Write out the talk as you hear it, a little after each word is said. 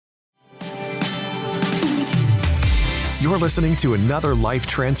You're listening to another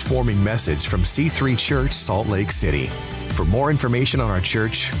life-transforming message from C3 Church, Salt Lake City. For more information on our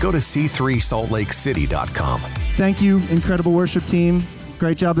church, go to c3saltlakecity.com. Thank you, incredible worship team.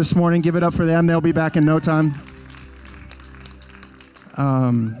 Great job this morning. Give it up for them. They'll be back in no time.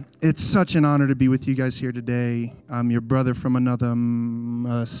 It's such an honor to be with you guys here today. I'm your brother from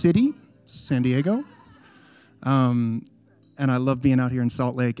another city, San Diego. And I love being out here in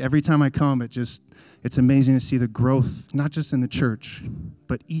Salt Lake. Every time I come, it's amazing to see the growth, not just in the church,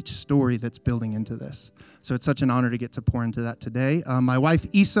 but each story that's building into this. So it's such an honor to get to pour into that today. My wife,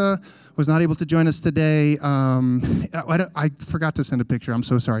 Isa, was not able to join us today. I forgot to send a picture. I'm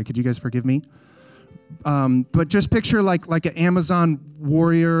so sorry. Could you guys forgive me? But just picture like an Amazon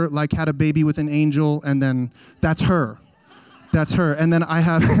warrior, like had a baby with an angel, and then that's her. That's her. And then I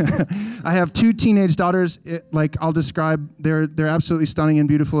have I have two teenage daughters. I'll describe, they're absolutely stunning and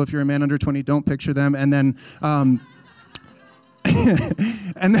beautiful. If you're a man under 20, don't picture them. And then and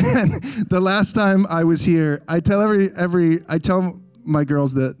then the last time I was here, I tell my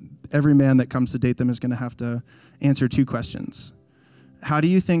girls that every man that comes to date them is going to have to answer two questions. How do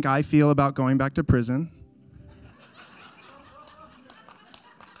you think I feel about going back to prison?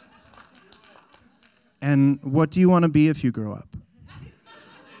 And what do you want to be if you grow up?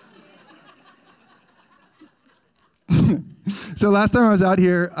 So last time I was out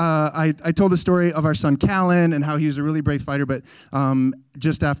here, I told the story of our son Callan and how he was a really brave fighter, but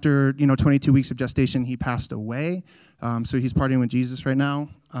just after 22 weeks of gestation, he passed away. So he's partying with Jesus right now.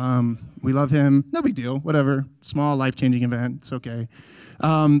 We love him. No big deal. Whatever. Small life-changing event. It's okay.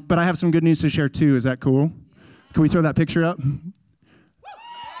 But I have some good news to share too. Is that cool? Can we throw that picture up?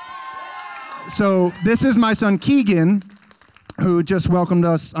 So this is my son Keegan, who just welcomed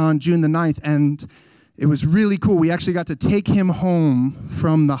us on June the 9th, and it was really cool. We actually got to take him home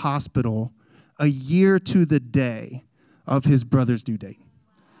from the hospital a year to the day of his brother's due date.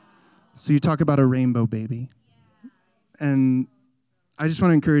 So you talk about a rainbow baby. And I just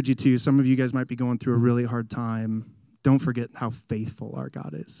want to encourage you too. Some of you guys might be going through a really hard time. Don't forget how faithful our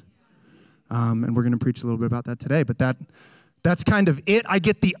God is. And we're going to preach a little bit about that today, but that's kind of it. I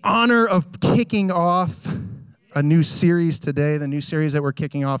get the honor of kicking off a new series today. The new series that we're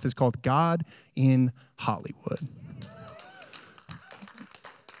kicking off is called God in Hollywood.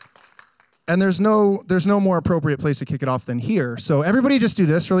 And there's no more appropriate place to kick it off than here. So everybody just do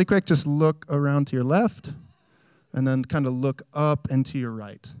this really quick. Just look around to your left and then kind of look up and to your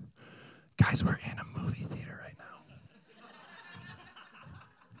right. Guys, we're in a movie theater right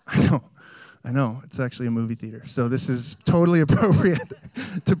now. I know, it's actually a movie theater. So this is totally appropriate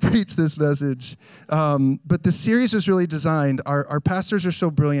to preach this message. But the series was really designed. Our pastors are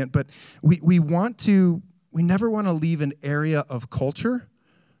so brilliant, but we never want to leave an area of culture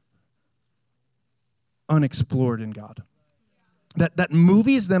unexplored in God. That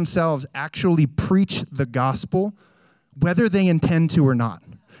movies themselves actually preach the gospel, whether they intend to or not.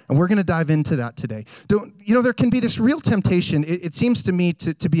 And we're going to dive into that today. There can be this real temptation, it seems to me,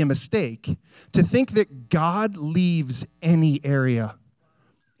 to be a mistake, to think that God leaves any area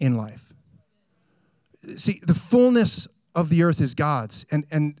in life. See, the fullness of the earth is God's,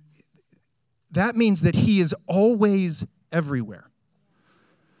 and that means that he is always everywhere.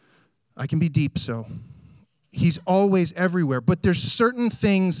 I can be deep, so he's always everywhere, but there's certain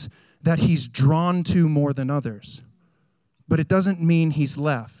things that he's drawn to more than others. But it doesn't mean he's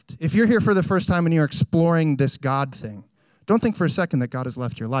left. If you're here for the first time and you're exploring this God thing, don't think for a second that God has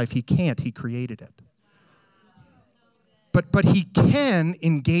left your life. He can't. He created it. But he can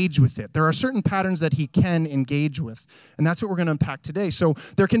engage with it. There are certain patterns that he can engage with. And that's what we're going to unpack today. So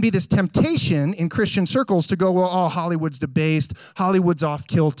there can be this temptation in Christian circles to go, well, Hollywood's debased. Hollywood's off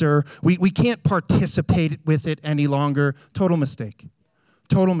kilter. We can't participate with it any longer. Total mistake.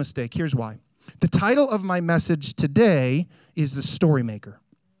 Total mistake. Here's why. The title of my message today is The Storymaker.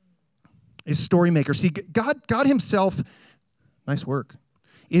 See, God himself, nice work,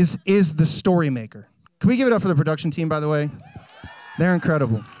 is the Storymaker. Can we give it up for the production team, by the way? They're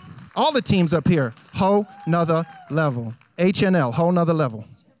incredible. All the teams up here, whole nother level. HNL, whole nother level.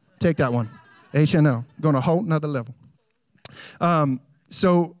 Take that one. HNL, going to whole nother level.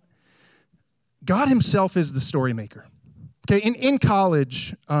 So God himself is the Storymaker. Okay, in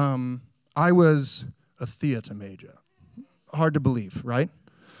college, I was a theater major. Hard to believe, right?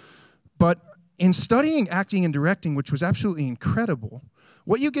 But in studying acting and directing, which was absolutely incredible,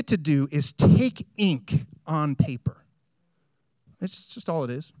 what you get to do is take ink on paper. It's just all it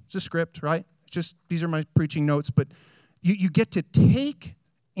is. It's a script, right? It's just, these are my preaching notes, but you get to take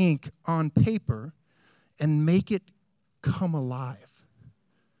ink on paper and make it come alive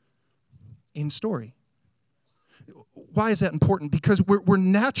in story. why is that important? Because we're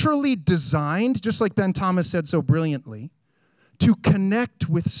naturally designed, just like Ben Thomas said so brilliantly, to connect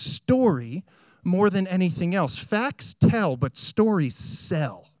with story more than anything else. Facts tell, but stories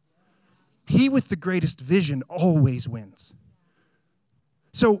sell. He with the greatest vision always wins.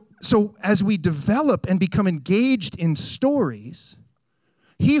 So as we develop and become engaged in stories,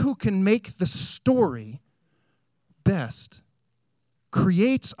 he who can make the story best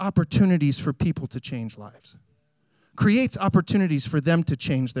creates opportunities for people to change lives, creates opportunities for them to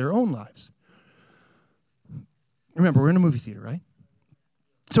change their own lives. Remember, we're in a movie theater, right?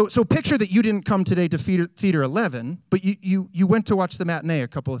 So picture that you didn't come today to Theater 11, but you went to watch the matinee a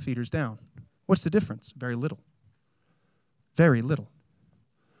couple of theaters down. What's the difference? Very little. Very little.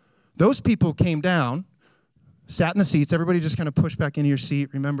 Those people came down, sat in the seats. Everybody just kind of pushed back into your seat.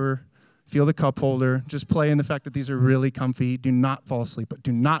 Remember, feel the cup holder. Just play in the fact that these are really comfy. Do not fall asleep. But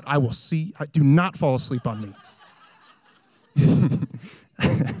do not fall asleep on me.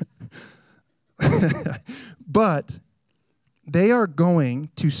 But they are going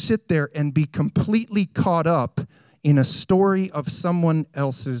to sit there and be completely caught up in a story of someone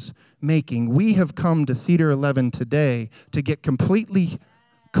else's making. We have come to Theater 11 today to get completely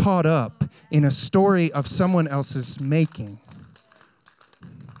caught up in a story of someone else's making.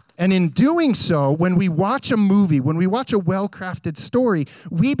 And in doing so, when we watch a movie, when we watch a well-crafted story,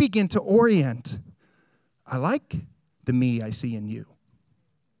 we begin to orient. I like the me I see in you.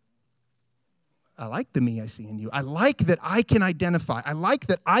 I like the me I see in you. I like that I can identify. I like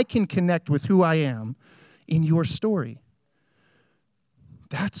that I can connect with who I am in your story.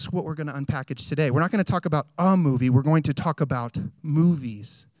 That's what we're going to unpackage today. We're not going to talk about a movie. We're going to talk about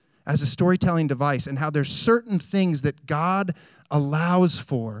movies as a storytelling device and how there's certain things that God allows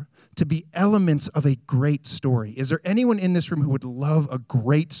for to be elements of a great story. Is there anyone in this room who would love a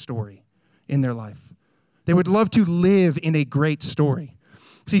great story in their life? They would love to live in a great story.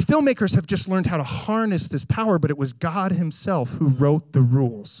 See, filmmakers have just learned how to harness this power, but it was God himself who wrote the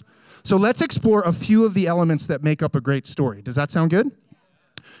rules. So let's explore a few of the elements that make up a great story. Does that sound good?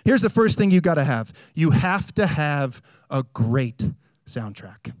 Here's the first thing you got to have. You have to have a great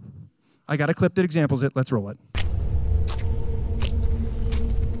soundtrack. I got a clip that examples it. Let's roll it.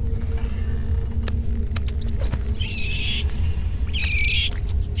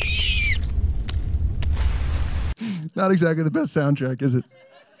 Not exactly the best soundtrack, is it?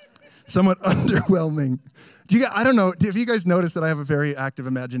 Somewhat underwhelming. I don't know, have you guys noticed that I have a very active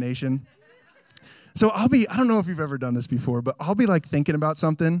imagination? So I don't know if you've ever done this before, but I'll be like thinking about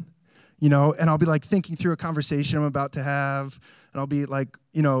something, and I'll be like thinking through a conversation I'm about to have, and I'll be like,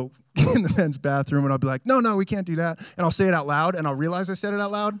 in the men's bathroom, and I'll be like, no, we can't do that. And I'll say it out loud, and I'll realize I said it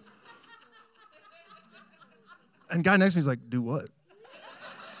out loud. And guy next to me is like, do what?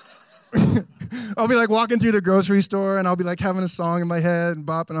 I'll be like walking through the grocery store and I'll be like having a song in my head and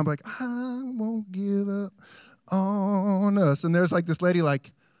bop, and I'm like, I won't give up on us. And there's like this lady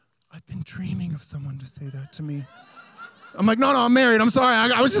like, I've been dreaming of someone to say that to me. I'm like, no, I'm married. I'm sorry.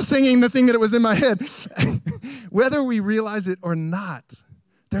 I was just singing the thing that it was in my head. Whether we realize it or not,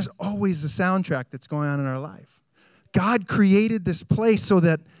 there's always a soundtrack that's going on in our life. God created this place so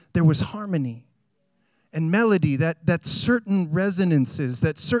that there was harmony and melody, that certain resonances,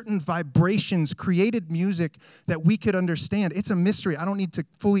 that certain vibrations created music that we could understand. It's a mystery. I don't need to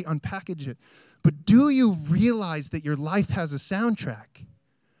fully unpackage it. But do you realize that your life has a soundtrack?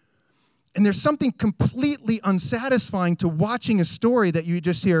 And there's something completely unsatisfying to watching a story that you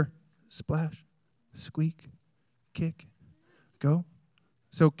just hear splash, squeak, kick, go.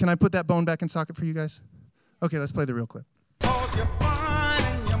 So can I put that bone back in socket for you guys? Okay, let's play the real clip.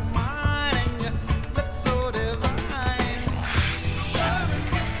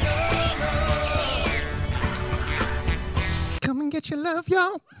 Come and get your love,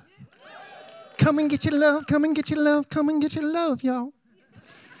 y'all. Come and get your love, come and get your love, come and get your love, y'all.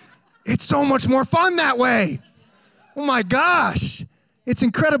 It's so much more fun that way. Oh my gosh. It's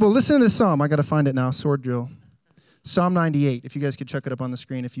incredible. Listen to this psalm. I got to find it now. Sword drill. Psalm 98. If you guys could check it up on the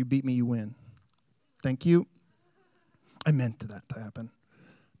screen. If you beat me, you win. Thank you. I meant that to happen.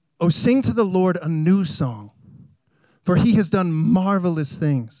 Oh, sing to the Lord a new song, for he has done marvelous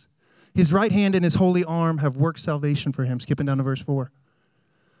things. His right hand and his holy arm have worked salvation for him. Skipping down to verse 4.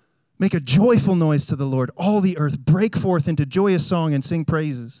 Make a joyful noise to the Lord, all the earth. Break forth into joyous song and sing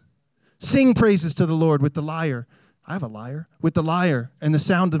praises. Sing praises to the Lord with the lyre. I have a lyre. With the lyre and the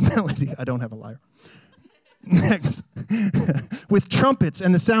sound of melody. I don't have a lyre. Next. With trumpets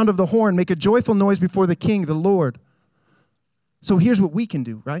and the sound of the horn. Make a joyful noise before the King, the Lord. So here's what we can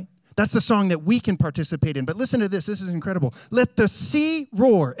do, right? That's the song that we can participate in. But listen to this. This is incredible. Let the sea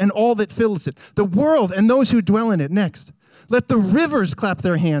roar and all that fills it, the world and those who dwell in it. Next. Let the rivers clap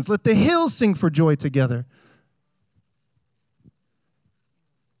their hands. Let the hills sing for joy together.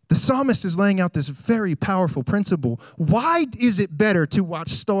 The psalmist is laying out this very powerful principle. Why is it better to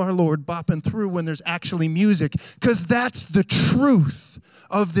watch Star-Lord bopping through when there's actually music? Because that's the truth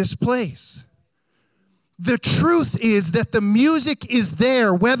of this place. The truth is that the music is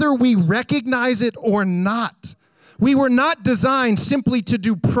there whether we recognize it or not. We were not designed simply to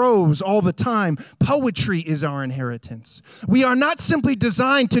do prose all the time. Poetry is our inheritance. We are not simply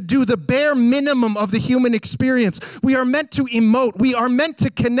designed to do the bare minimum of the human experience. We are meant to emote. We are meant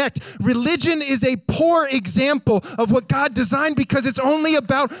to connect. Religion is a poor example of what God designed because it's only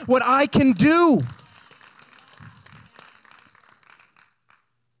about what I can do.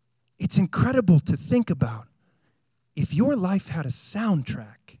 It's incredible to think about. If your life had a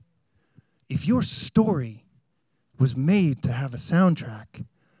soundtrack, if your story was made to have a soundtrack,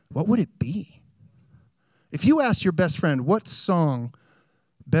 what would it be? If you asked your best friend, what song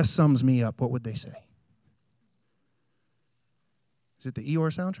best sums me up, what would they say? Is it the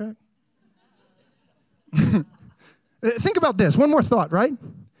Eeyore soundtrack? Think about this. One more thought, right?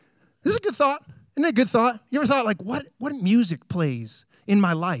 This is a good thought. Isn't it a good thought? You ever thought, like, what music plays in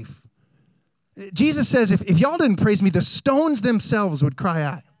my life? Jesus says, if y'all didn't praise me, the stones themselves would cry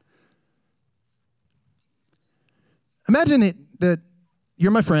out. Imagine that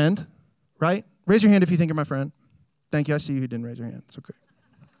you're my friend, right? Raise your hand if you think you're my friend. Thank you. I see you who didn't raise your hand. It's okay.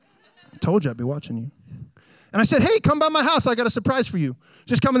 I told you I'd be watching you. And I said, hey, come by my house. I got a surprise for you.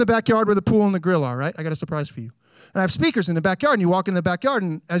 Just come in the backyard where the pool and the grill are, right? I got a surprise for you. And I have speakers in the backyard, and you walk in the backyard,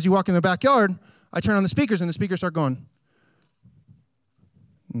 and as you walk in the backyard, I turn on the speakers, and the speakers start going,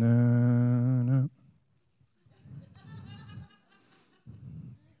 na, na.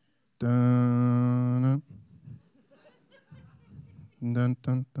 Dun, dun. Dun,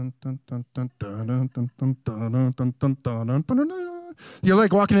 dun, dun, dun, dun, dun, dun, dun, dun, dun, dun, dun, dun, dun, dun, dun. You're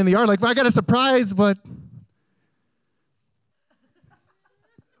like walking in the yard like, well, I got a surprise, but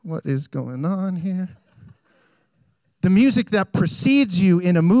what is going on here? The music that precedes you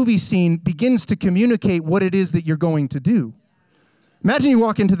in a movie scene begins to communicate what it is that you're going to do. Imagine you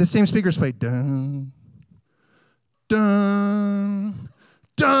walk into the same speakers play, dun, dun,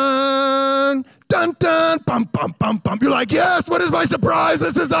 dun, dun, dun, bum, bum, bum, bum. You're like, yes, what is my surprise?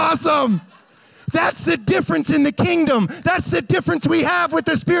 This is awesome. That's the difference in the kingdom. That's the difference we have with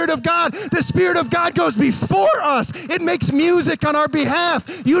the Spirit of God. The Spirit of God goes before us. It makes music on our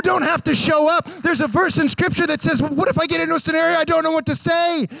behalf. You don't have to show up. There's a verse in Scripture that says, well, what if I get into a scenario I don't know what to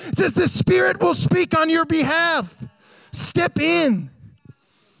say? It says the Spirit will speak on your behalf. Step in.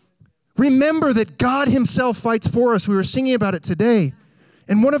 Remember that God himself fights for us. We were singing about it today.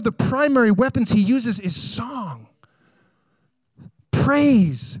 And one of the primary weapons he uses is song.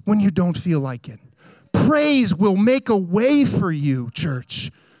 Praise when you don't feel like it. Praise will make a way for you,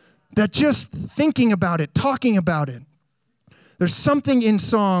 church. That just thinking about it, talking about it, there's something in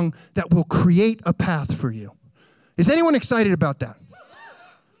song that will create a path for you. Is anyone excited about that?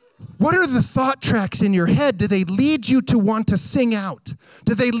 What are the thought tracks in your head? Do they lead you to want to sing out?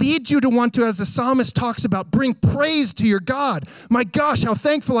 Do they lead you to want to, as the psalmist talks about, bring praise to your God? My gosh, how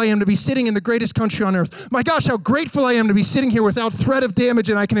thankful I am to be sitting in the greatest country on earth. My gosh, how grateful I am to be sitting here without threat of damage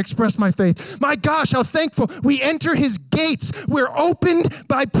and I can express my faith. My gosh, how thankful. We enter his gates. We're opened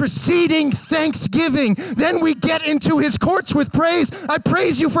by preceding thanksgiving. Then we get into his courts with praise. I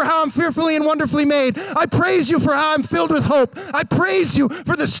praise you for how I'm fearfully and wonderfully made. I praise you for how I'm filled with hope. I praise you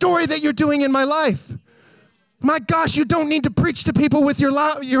for the story that you're doing in my life. My gosh, you don't need to preach to people with your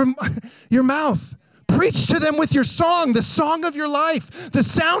mouth. Preach to them with your song, the song of your life, the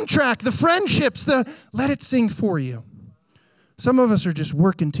soundtrack, the friendships, let it sing for you. Some of us are just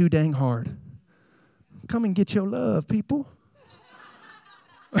working too dang hard. Come and get your love, people.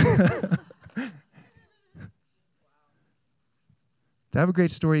 To have a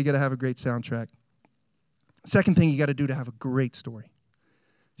great story, you got to have a great soundtrack. Second thing you got to do to have a great story.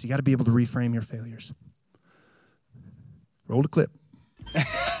 So you got to be able to reframe your failures. Roll the clip.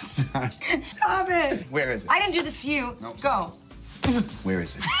 Stop it. Where is it? I didn't do this to you. Nope. Go. Where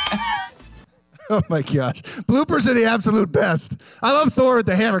is it? Oh my gosh. Bloopers are the absolute best. I love Thor with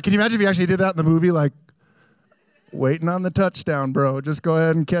the hammer. Can you imagine if he actually did that in the movie? Like, waiting on the touchdown, bro. Just go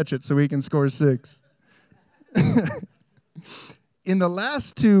ahead and catch it so we can score 6. In the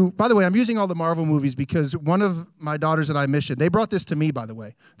last 2, by the way, I'm using all the Marvel movies because one of my daughters and I missioned. They brought this to me, by the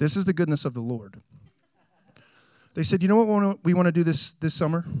way. This is the goodness of the Lord. They said, you know what we want to do this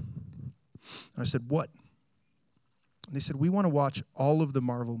summer? I said, what? And they said, we want to watch all of the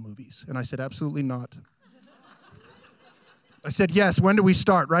Marvel movies. And I said, absolutely not. I said, yes, when do we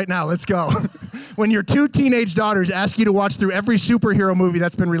start? Right now, let's go. When your 2 teenage daughters ask you to watch through every superhero movie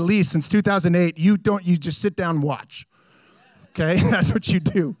that's been released since 2008, you just sit down and watch. Okay, that's what you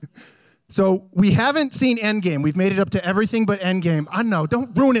do. So we haven't seen Endgame. We've made it up to everything but Endgame. I know,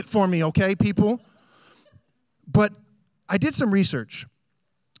 don't ruin it for me, okay, people? But I did some research.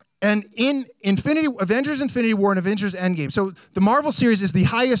 And in Avengers Infinity War and Avengers Endgame, so the Marvel series is the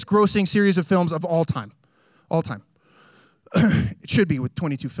highest grossing series of films of all time. All time. It should be with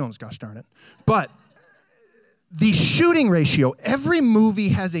 22 films, gosh darn it. But the shooting ratio, every movie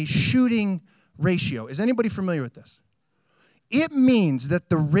has a shooting ratio. Is anybody familiar with this? It means that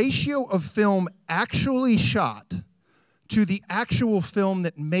the ratio of film actually shot to the actual film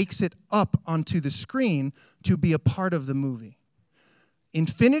that makes it up onto the screen to be a part of the movie.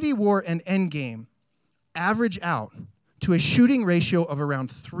 Infinity War and Endgame average out to a shooting ratio of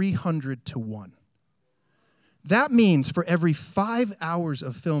around 300 to 1. That means for every 5 hours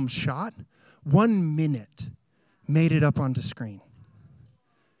of film shot, 1 minute made it up onto screen.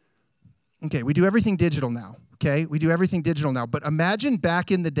 Okay, we do everything digital now, okay? We do everything digital now, but imagine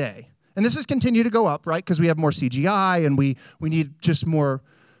back in the day, and this has continued to go up, right? Because we have more CGI and we need just more,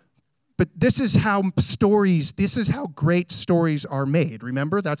 but this is how great stories are made.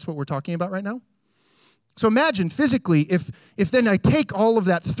 Remember, that's what we're talking about right now? So imagine physically if then I take all of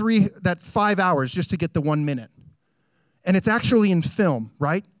that 5 hours just to get the 1 minute, and it's actually in film,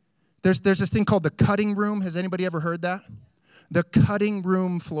 right? There's this thing called the cutting room. Has anybody ever heard that? The cutting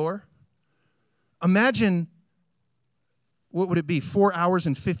room floor. Imagine, what would it be? 4 hours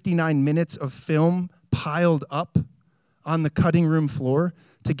and 59 minutes of film piled up on the cutting room floor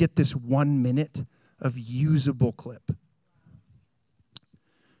to get this 1 minute of usable clip.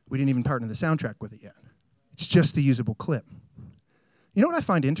 We didn't even partner the soundtrack with it yet. It's just the usable clip. You know what I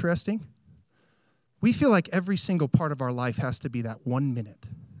find interesting? We feel like every single part of our life has to be that 1 minute.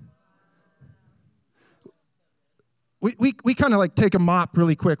 We kind of like take a mop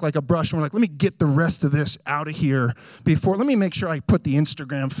really quick, like a brush, and we're like, let me get the rest of this out of here let me make sure I put the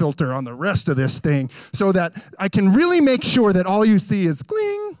Instagram filter on the rest of this thing so that I can really make sure that all you see is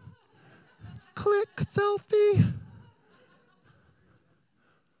cling, click, selfie.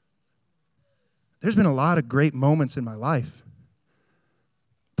 There's been a lot of great moments in my life,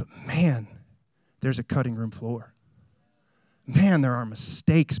 but man, there's a cutting room floor. Man, there are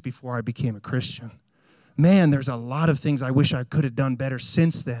mistakes before I became a Christian. Man, there's a lot of things I wish I could have done better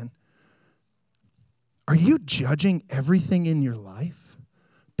since then. Are you judging everything in your life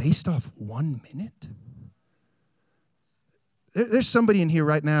based off 1 minute? There's somebody in here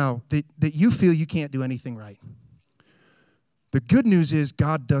right now that you feel you can't do anything right. The good news is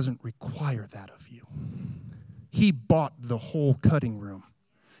God doesn't require that of you. He bought the whole cutting room.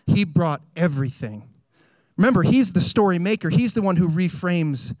 He brought everything. Remember, he's the story maker. He's the one who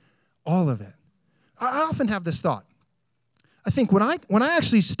reframes all of it. I often have this thought. I think when I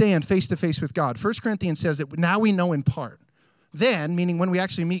actually stand face to face with God, 1 Corinthians says that now we know in part. Then, meaning when we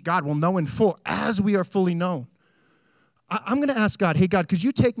actually meet God, we'll know in full as we are fully known. I'm going to ask God, hey, God, could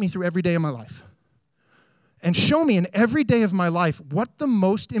you take me through every day of my life? And show me in every day of my life what the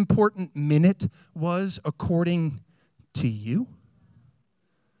most important minute was according to you?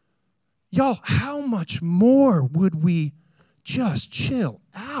 Y'all, how much more would we just chill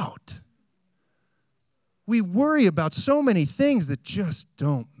out? We worry about so many things that just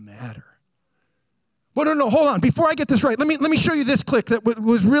don't matter. Well, no, hold on. Before I get this right, let me show you this click that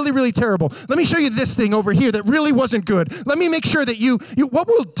was really, really terrible. Let me show you this thing over here that really wasn't good. Let me make sure that what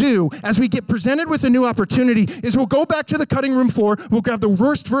we'll do as we get presented with a new opportunity is we'll go back to the cutting room floor, we'll grab the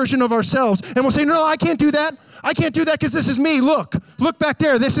worst version of ourselves, and we'll say, no, I can't do that. I can't do that because this is me. Look back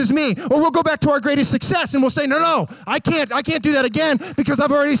there. This is me. Or we'll go back to our greatest success and we'll say, no, I can't do that again because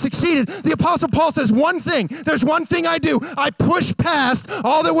I've already succeeded. The Apostle Paul says one thing. There's one thing I do. I push past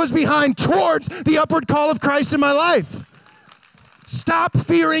all that was behind towards the upward call of Christ in my life. Stop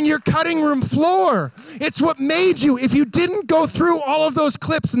fearing your cutting room floor. It's what made you. If you didn't go through all of those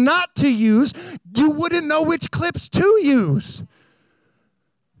clips not to use, you wouldn't know which clips to use.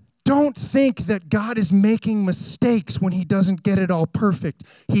 Don't think that God is making mistakes when he doesn't get it all perfect.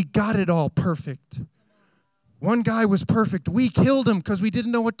 He got it all perfect. One guy was perfect. We killed him because we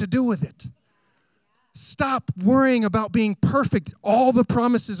didn't know what to do with it. Stop worrying about being perfect. All the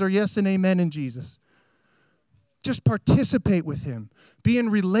promises are yes and amen in Jesus. Just participate with him. Be in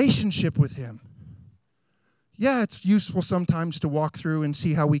relationship with him. Yeah, it's useful sometimes to walk through and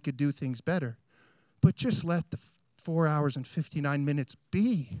see how we could do things better. But just let the 4 hours and 59 minutes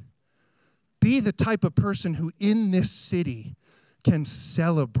be. Be the type of person who in this city can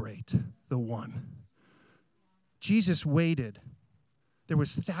celebrate the one. Jesus waited. There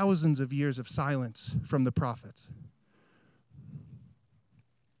was thousands of years of silence from the prophets.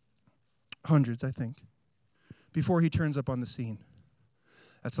 Hundreds, I think, before he turns up on the scene.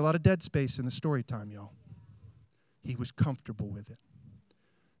 That's a lot of dead space in the story time, y'all. He was comfortable with it.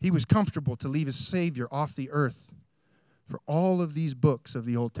 He was comfortable to leave his Savior off the earth for all of these books of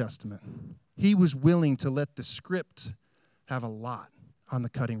the Old Testament. He was willing to let the script have a lot on the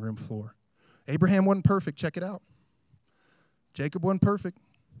cutting room floor. Abraham wasn't perfect. Check it out. Jacob wasn't perfect.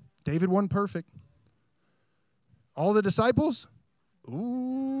 David wasn't perfect. All the disciples?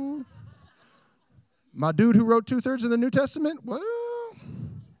 Ooh. My dude who wrote 2/3 of the New Testament? Well,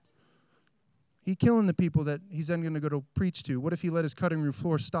 he killing the people that he's then going to go to preach to. What if he let his cutting room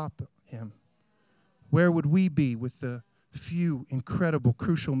floor stop him? Where would we be with the few incredible,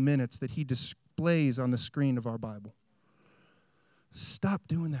 crucial minutes that he displays on the screen of our Bible? Stop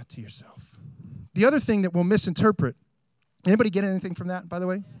doing that to yourself. The other thing that we'll misinterpret, anybody get anything from that, by the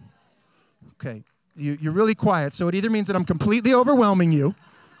way? Okay, you're really quiet, so it either means that I'm completely overwhelming you,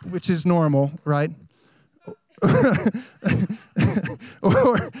 which is normal, right?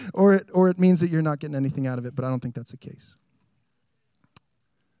 or it means that you're not getting anything out of it, but I don't think that's the case.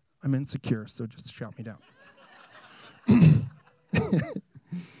 I'm insecure, so just shout me down.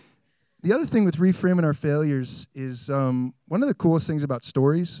 The other thing with reframing our failures is one of the coolest things about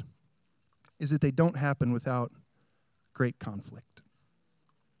stories is that they don't happen without great conflict.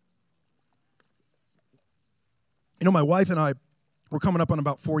 You know, my wife and I were coming up on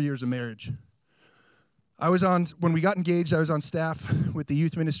about 4 years of marriage. When we got engaged, I was on staff with the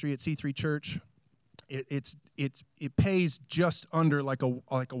youth ministry at C3 Church. It pays just under like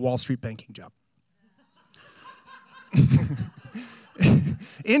a Wall Street banking job.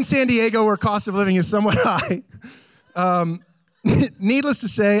 In San Diego, where cost of living is somewhat high. Needless to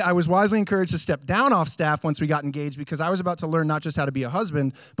say, I was wisely encouraged to step down off staff once we got engaged because I was about to learn not just how to be a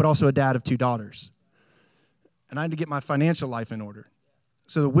husband, but also a dad of 2 daughters. And I had to get my financial life in order.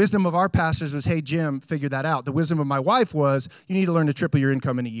 So the wisdom of our pastors was, hey, Jim, figure that out. The wisdom of my wife was, you need to learn to triple your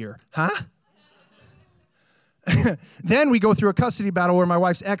income in a year. Huh? Then we go through a custody battle where my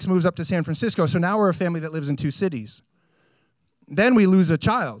wife's ex moves up to San Francisco. So now we're a family that lives in 2 cities. Then we lose a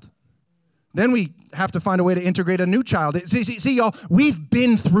child. Then we have to find a way to integrate a new child. See, y'all, we've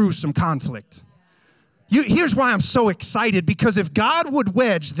been through some conflict. Here's why I'm so excited, because if God would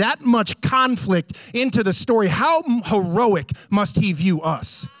wedge that much conflict into the story, how heroic must he view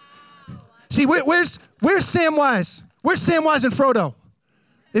us? See, where's Samwise? Where's Samwise and Frodo?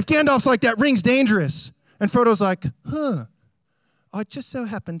 If Gandalf's like, that ring's dangerous, and Frodo's like, I just so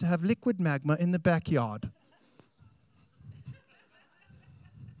happen to have liquid magma in the backyard.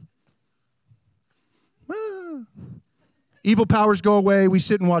 Evil powers go away. We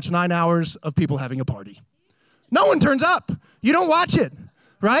sit and watch 9 hours of people having a party. No one turns up. You don't watch it,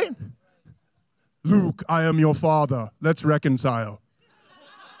 right? Luke, I am your father. Let's reconcile.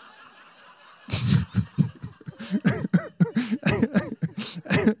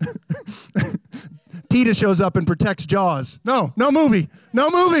 Peeta shows up and protects Jaws. No movie. No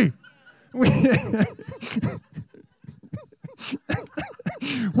movie.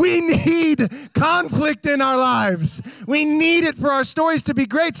 We need conflict in our lives. We need it for our stories to be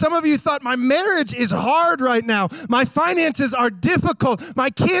great. Some of you thought my marriage is hard right now. My finances are difficult. My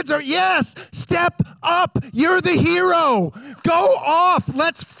kids are, yes, step up. You're the hero. Go off.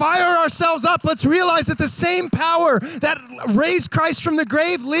 Let's fire ourselves up. Let's realize that the same power that raised Christ from the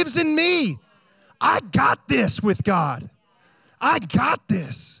grave lives in me. I got this with God. I got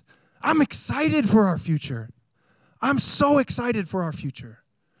this. I'm excited for our future. I'm so excited for our future.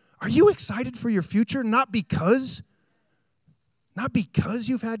 Are you excited for your future? Not because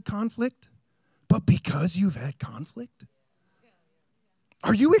you've had conflict, but because you've had conflict?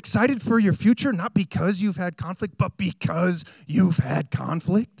 Are you excited for your future? Not because you've had conflict, but because you've had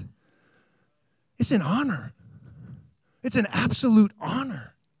conflict? It's an honor. It's an absolute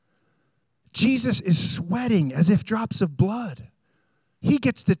honor. Jesus is sweating as if drops of blood. He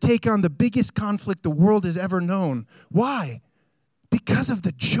gets to take on the biggest conflict the world has ever known. Why? Because of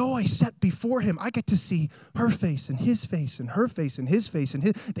the joy set before him. I get to see her face and his face and her face and his face and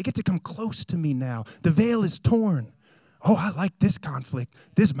his. They get to come close to me now. The veil is torn. Oh, I like this conflict.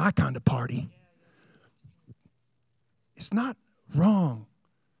 This is my kind of party. It's not wrong.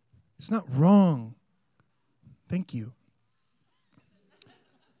 It's not wrong. Thank you.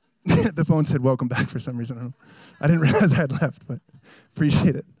 The phone said, welcome back for some reason. I didn't realize I had left, but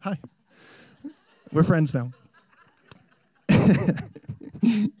appreciate it. Hi. We're friends now.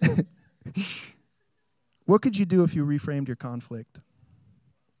 What could you do if you reframed your conflict?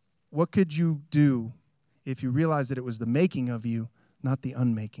 What could you do if you realized that it was the making of you, not the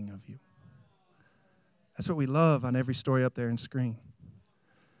unmaking of you? That's what we love on every story up there in screen.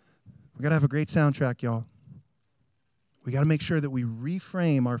 We got to have a great soundtrack, y'all. We got to make sure that we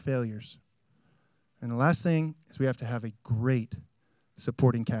reframe our failures. And the last thing is we have to have a great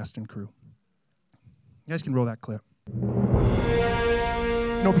supporting cast and crew. You guys can roll that clip.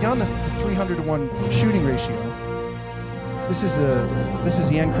 Beyond the 300-to-1 shooting ratio, this is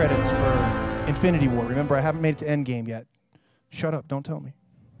the end credits for Infinity War. Remember, I haven't made it to Endgame yet. Shut up, don't tell me.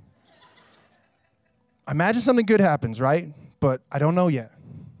 I imagine something good happens, right? But I don't know yet.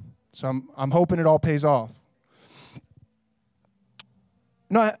 So I'm hoping it all pays off.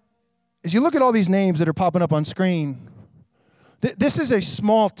 Now, as you look at all these names that are popping up on screen, this is a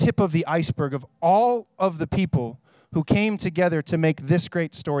small tip of the iceberg of all of the people who came together to make this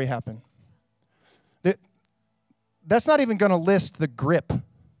great story happen. That's not even going to list the grip,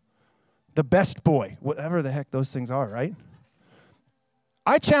 the best boy, whatever the heck those things are, right?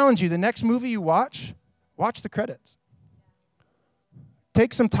 I challenge you, the next movie you watch the credits.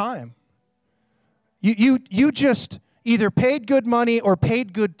 Take some time. You just either paid good money or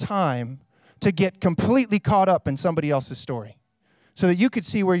paid good time to get completely caught up in somebody else's story so that you could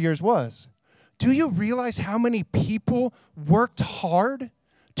see where yours was. Do you realize how many people worked hard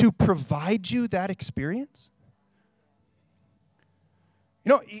to provide you that experience?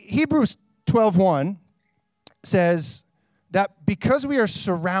 Hebrews 12:1 says that because we are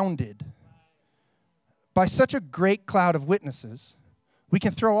surrounded by such a great cloud of witnesses, we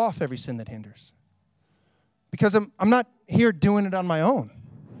can throw off every sin that hinders. Because I'm not here doing it on my own.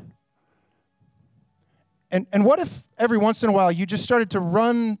 And what if every once in a while you just started to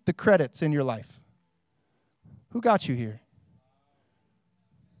run the credits in your life? Who got you here?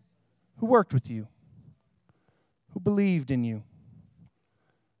 Who worked with you? Who believed in you?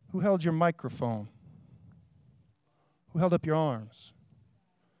 Who held your microphone? Who held up your arms?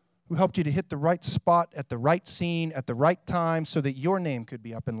 Who helped you to hit the right spot at the right scene at the right time so that your name could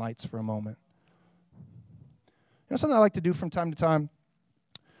be up in lights for a moment? You know something I like to do from time to time?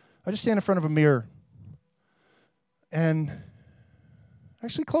 I just stand in front of a mirror and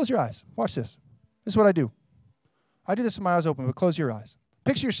actually close your eyes. Watch this. This is what I do. I do this with my eyes open, but close your eyes.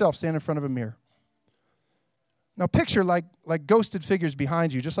 Picture yourself standing in front of a mirror. Now picture like ghosted figures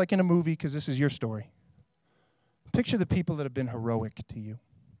behind you, just like in a movie, because this is your story. Picture the people that have been heroic to you.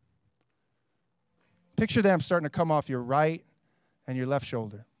 Picture them starting to come off your right and your left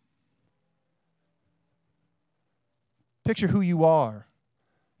shoulder. Picture who you are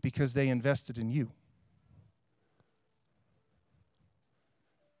because they invested in you.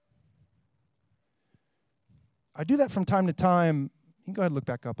 I do that from time to time. You can go ahead and look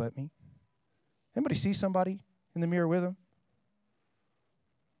back up at me. Anybody see somebody in the mirror with them?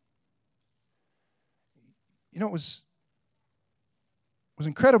 It was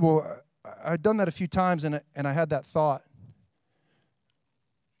incredible. I'd done that a few times, and I had that thought.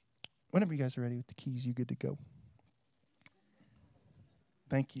 Whenever you guys are ready with the keys, you good to go.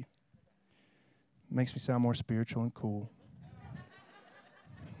 Thank you. It makes me sound more spiritual and cool.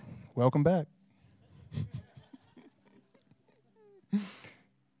 Welcome back.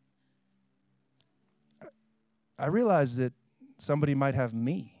 I realized that somebody might have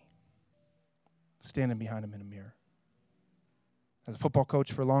me standing behind them in a mirror. As a football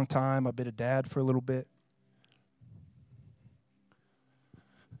coach for a long time, I've been a dad for a little bit.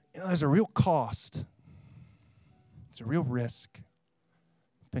 There's a real cost. It's a real risk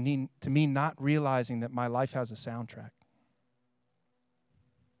to me not realizing that my life has a soundtrack.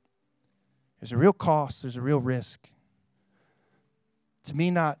 There's a real cost. There's a real risk to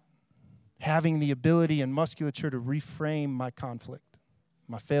me not having the ability and musculature to reframe my conflict,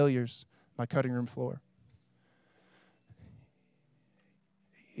 my failures, my cutting room floor.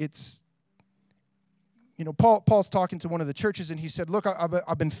 Paul's talking to one of the churches, and he said, look,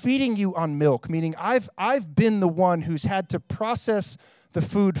 I've been feeding you on milk, meaning I've been the one who's had to process the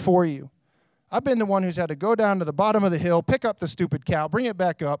food for you. I've been the one who's had to go down to the bottom of the hill, pick up the stupid cow, bring it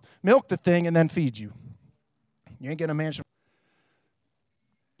back up, milk the thing, and then feed you. You ain't getting a mansion.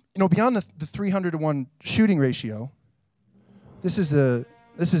 Beyond the 300-to-1 shooting ratio, this is the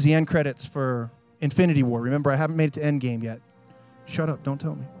end credits for Infinity War. Remember, I haven't made it to Endgame yet. Shut up, don't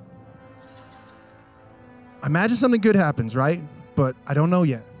tell me. I imagine something good happens, right? But I don't know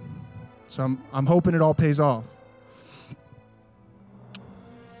yet. So I'm hoping it all pays off.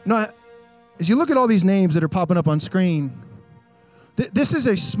 As you look at all these names that are popping up on screen, this is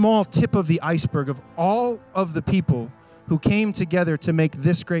a small tip of the iceberg of all of the people who came together to make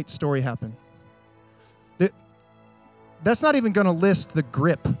this great story happen. That's not even going to list the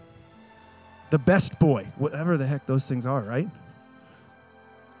grip, the best boy, whatever the heck those things are, right?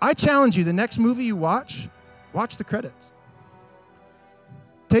 I challenge you, the next movie you watch the credits.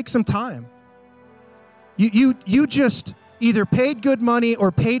 Take some time. You just either paid good money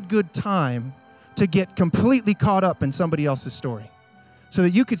or paid good time to get completely caught up in somebody else's story so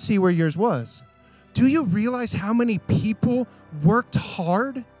that you could see where yours was. Do you realize how many people worked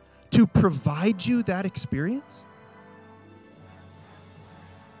hard to provide you that experience?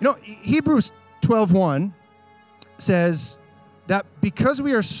 You know, Hebrews 12:1 says that because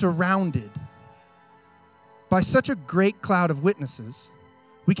we are surrounded by such a great cloud of witnesses,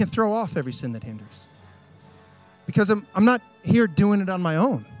 we can throw off every sin that hinders. Because I'm not here doing it on my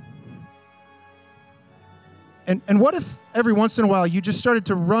own. And what if every once in a while you just started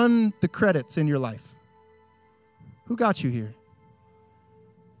to run the credits in your life? Who got you here?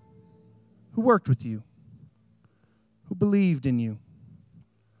 Who worked with you? Who believed in you?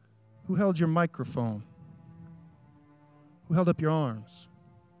 Who held your microphone? Who held up your arms?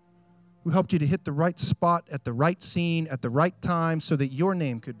 Who helped you to hit the right spot at the right scene at the right time so that your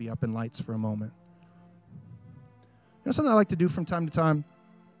name could be up in lights for a moment? You know something I like to do from time to time?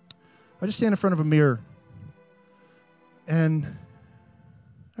 I just stand in front of a mirror and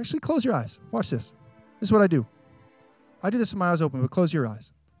actually close your eyes. Watch this. This is what I do. I do this with my eyes open, but close your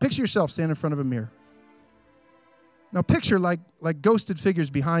eyes. Picture yourself standing in front of a mirror. Now picture like ghosted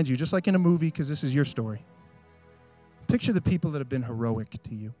figures behind you, just like in a movie, because this is your story. Picture the people that have been heroic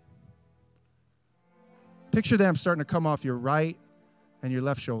to you. Picture them starting to come off your right and your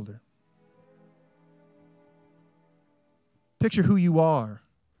left shoulder. Picture who you are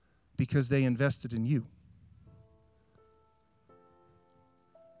because they invested in you.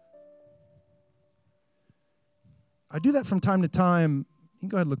 I do that from time to time. You can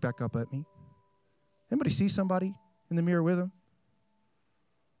go ahead and look back up at me. Anybody see somebody in the mirror with them?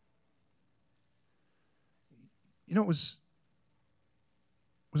 You know, it was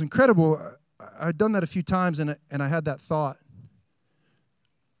incredible. I'd done that a few times, and I had that thought.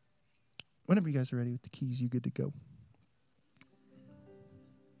 Whenever you guys are ready with the keys, you good to go.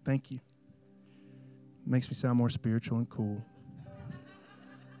 Thank you. Makes me sound more spiritual and cool.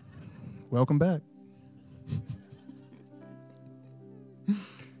 Welcome back.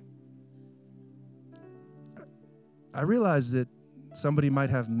 I realized that somebody might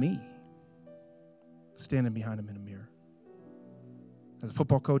have me standing behind them in a mirror. As a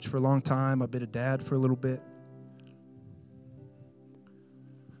football coach for a long time, I've been a dad for a little bit.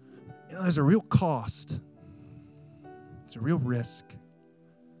 You know, there's a real cost. It's a real risk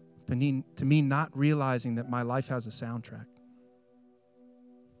to me not realizing that my life has a soundtrack.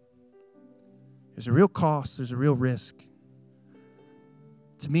 There's a real cost. There's a real risk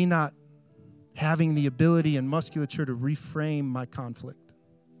to me not having the ability and musculature to reframe my conflict,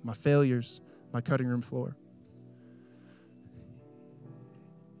 my failures, my cutting room floor.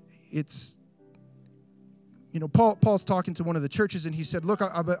 It's, you know, Paul's talking to one of the churches, and he said, look,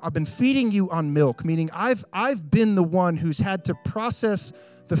 I've been feeding you on milk, meaning I've been the one who's had to process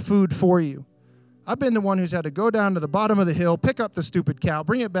the food for you. I've been the one who's had to go down to the bottom of the hill, pick up the stupid cow,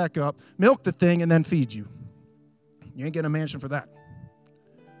 bring it back up, milk the thing, and then feed you. You ain't getting a mansion for that.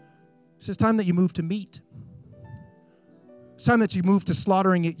 It's just time that you move to meat. It's time that you move to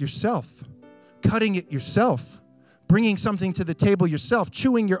slaughtering it yourself, cutting it yourself, bringing something to the table yourself,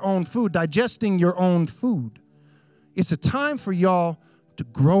 chewing your own food, digesting your own food. It's a time for y'all to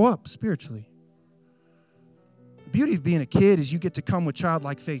grow up spiritually. The beauty of being a kid is you get to come with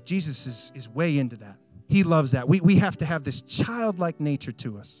childlike faith. Jesus is way into that. He loves that. We have to have this childlike nature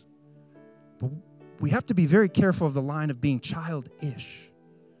to us. But we have to be very careful of the line of being childish.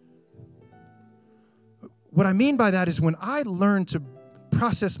 What I mean by that is when I learn to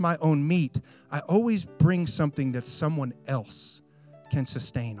process my own meat, I always bring something that someone else can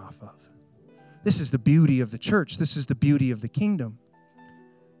sustain off of. This is the beauty of the church. This is the beauty of the kingdom.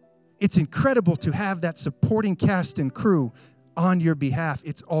 It's incredible to have that supporting cast and crew on your behalf.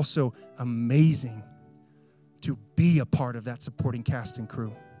 It's also amazing to be a part of that supporting cast and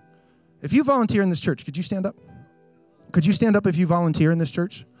crew. If you volunteer in this church, could you stand up? Could you stand up if you volunteer in this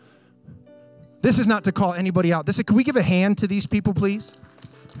church? This is not to call anybody out. Can we give a hand to these people, please?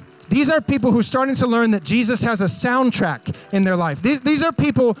 These are people who are starting to learn that Jesus has a soundtrack in their life. These are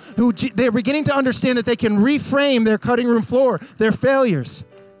people who they're beginning to understand that they can reframe their cutting room floor, their failures.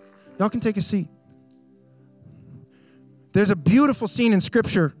 Y'all can take a seat. There's a beautiful scene in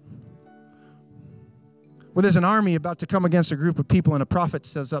Scripture where there's an army about to come against a group of people, and a prophet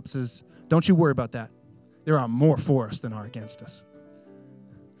says, don't you worry about that. There are more for us than are against us.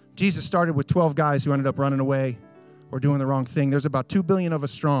 Jesus started with 12 guys who ended up running away or doing the wrong thing. There's about 2 billion of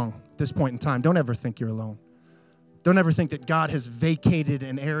us strong at this point in time. Don't ever think you're alone. Don't ever think that God has vacated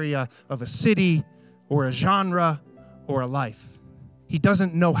an area of a city or a genre or a life. He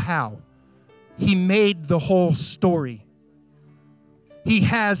doesn't know how. He made the whole story. He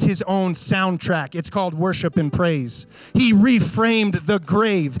has his own soundtrack. It's called worship and praise. He reframed the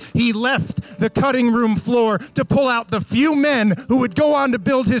grave. He left the cutting room floor to pull out the few men who would go on to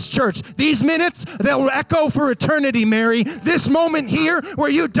build his church. These minutes, they'll echo for eternity, Mary. This moment here where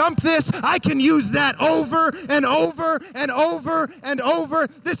you dump this, I can use that over and over and over and over.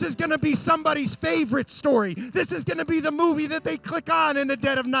 This is going to be somebody's favorite story. This is going to be the movie that they click on in the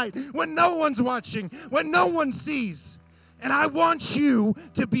dead of night when no one's watching, when no one sees. And I want you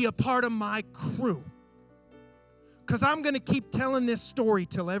to be a part of my crew. Because I'm going to keep telling this story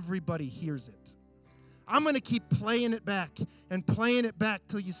till everybody hears it. I'm going to keep playing it back and playing it back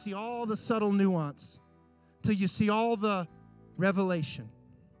till you see all the subtle nuance, till you see all the revelation.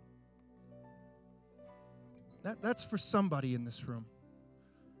 That's for somebody in this room.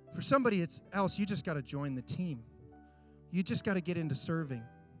 For somebody else, you just got to join the team. You just got to get into serving.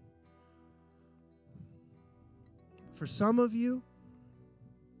 For some of you,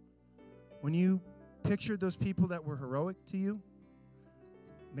 when you pictured those people that were heroic to you,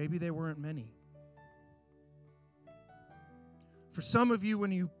 maybe they weren't many. For some of you,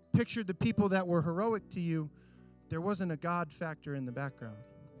 when you pictured the people that were heroic to you, there wasn't a God factor in the background.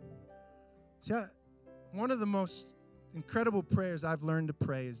 See, one of the most incredible prayers I've learned to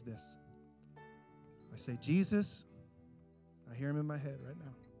pray is this. I say, Jesus, I hear him in my head right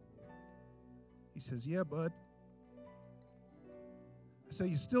now. He says, yeah, bud. I say,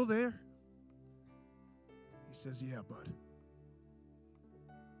 you still there? He says, yeah, bud.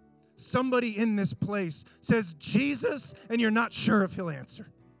 Somebody in this place says Jesus, and you're not sure if he'll answer.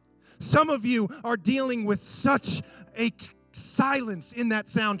 Some of you are dealing with such a silence in that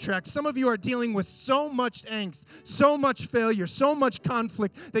soundtrack. Some of you are dealing with so much angst, so much failure, so much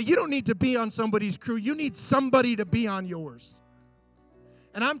conflict that you don't need to be on somebody's crew. You need somebody to be on yours.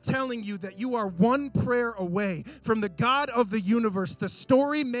 And I'm telling you that you are one prayer away from the God of the universe, the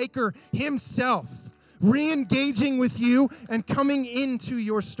story maker himself, re-engaging with you and coming into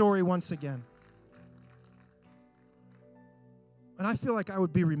your story once again. And I feel like I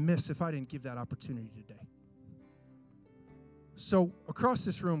would be remiss if I didn't give that opportunity today. So across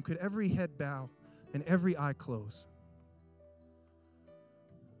this room, could every head bow and every eye close?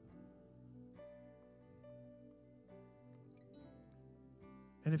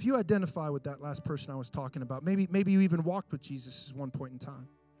 And if you identify with that last person I was talking about, maybe you even walked with Jesus at one point in time,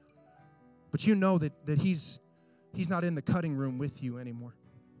 but you know that he's not in the cutting room with you anymore.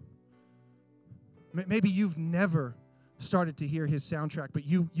 Maybe you've never started to hear his soundtrack, but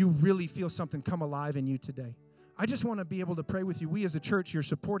you really feel something come alive in you today. I just want to be able to pray with you. We as a church, your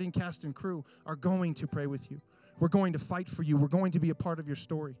supporting cast and crew, are going to pray with you. We're going to fight for you. We're going to be a part of your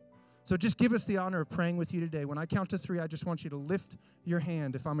story. So just give us the honor of praying with you today. When I count to 3, I just want you to lift your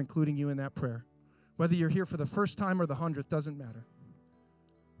hand if I'm including you in that prayer. Whether you're here for the first time or the 100th, doesn't matter.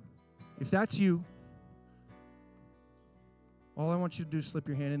 If that's you, all I want you to do is slip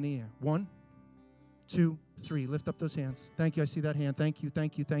your hand in the air. 1, 2, 3. Lift up those hands. Thank you. I see that hand. Thank you.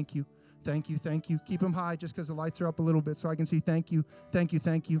 Thank you. Thank you. Thank you. Thank you. Keep them high just because the lights are up a little bit so I can see. Thank you. Thank you.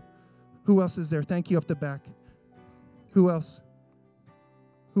 Thank you. Who else is there? Thank you up the back. Who else?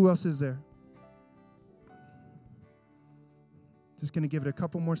 Who else is there? Just going to give it a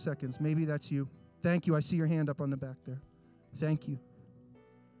couple more seconds. Maybe that's you. Thank you. I see your hand up on the back there. Thank you.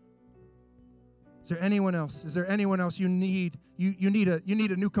 Is there anyone else? Is there anyone else you need? You need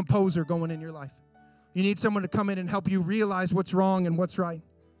a new composer going in your life. You need someone to come in and help you realize what's wrong and what's right.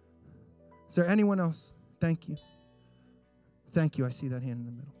 Is there anyone else? Thank you. Thank you. I see that hand in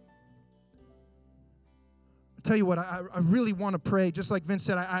the middle. I'll tell you what, I really want to pray. Just like Vince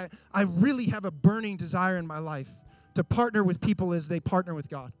said, I really have a burning desire in my life to partner with people as they partner with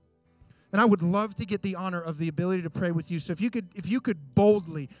God. And I would love to get the honor of the ability to pray with you. So if you could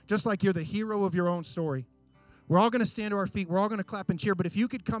boldly, just like you're the hero of your own story, we're all going to stand to our feet. We're all going to clap and cheer. But if you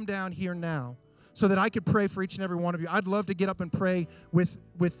could come down here now so that I could pray for each and every one of you, I'd love to get up and pray with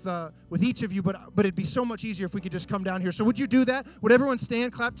each of you. But it'd be so much easier if we could just come down here. So would you do that? Would everyone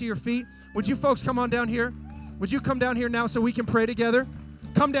stand, clap to your feet? Would you folks come on down here? Would you come down here now so we can pray together?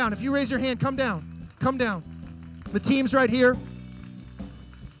 Come down. If you raise your hand, come down. Come down. The team's right here.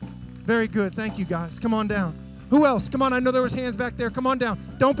 Very good. Thank you, guys. Come on down. Who else? Come on. I know there was hands back there. Come on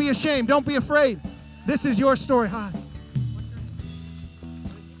down. Don't be ashamed. Don't be afraid. This is your story. Hi.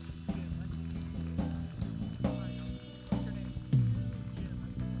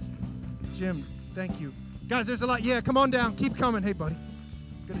 Jim, thank you. Guys, there's a lot. Yeah, come on down. Keep coming. Hey, buddy.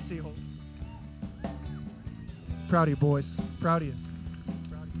 Good to see you, Holt. Proud of you, boys. Proud of you.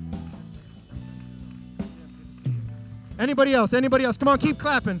 Anybody else? Anybody else? Come on, keep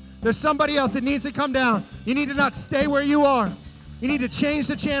clapping. There's somebody else that needs to come down. You need to not stay where you are. You need to change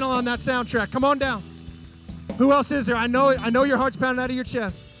the channel on that soundtrack. Come on down. Who else is there? I know your heart's pounding out of your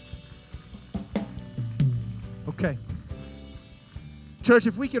chest. Okay. Church,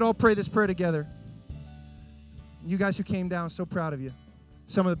 if we could all pray this prayer together. You guys who came down, so proud of you.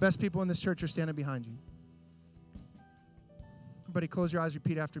 Some of the best people in this church are standing behind you. Everybody close your eyes,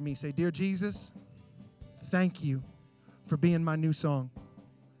 repeat after me. Say, Dear Jesus, thank you for being my new song.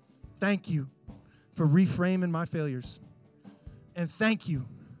 Thank you for reframing my failures. And thank you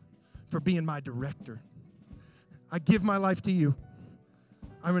for being my director. I give my life to you.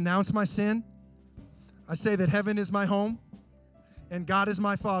 I renounce my sin. I say that heaven is my home and God is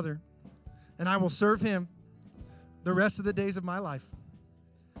my Father, and I will serve him the rest of the days of my life.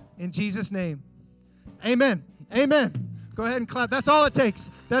 In Jesus' name, amen. Amen. Go ahead and clap. That's all it takes.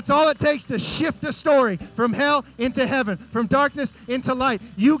 That's all it takes to shift the story from hell into heaven, from darkness into light.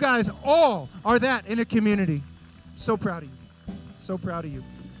 You guys all are that in a community. So proud of you. So proud of you.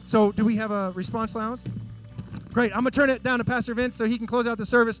 So do we have a response lounge? Great. I'm going to turn it down to Pastor Vince so he can close out the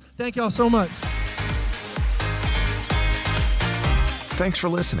service. Thank you all so much. Thanks for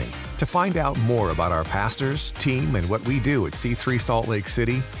listening. To find out more about our pastors, team, and what we do at C3 Salt Lake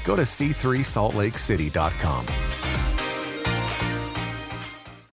City, go to c3saltlakecity.com.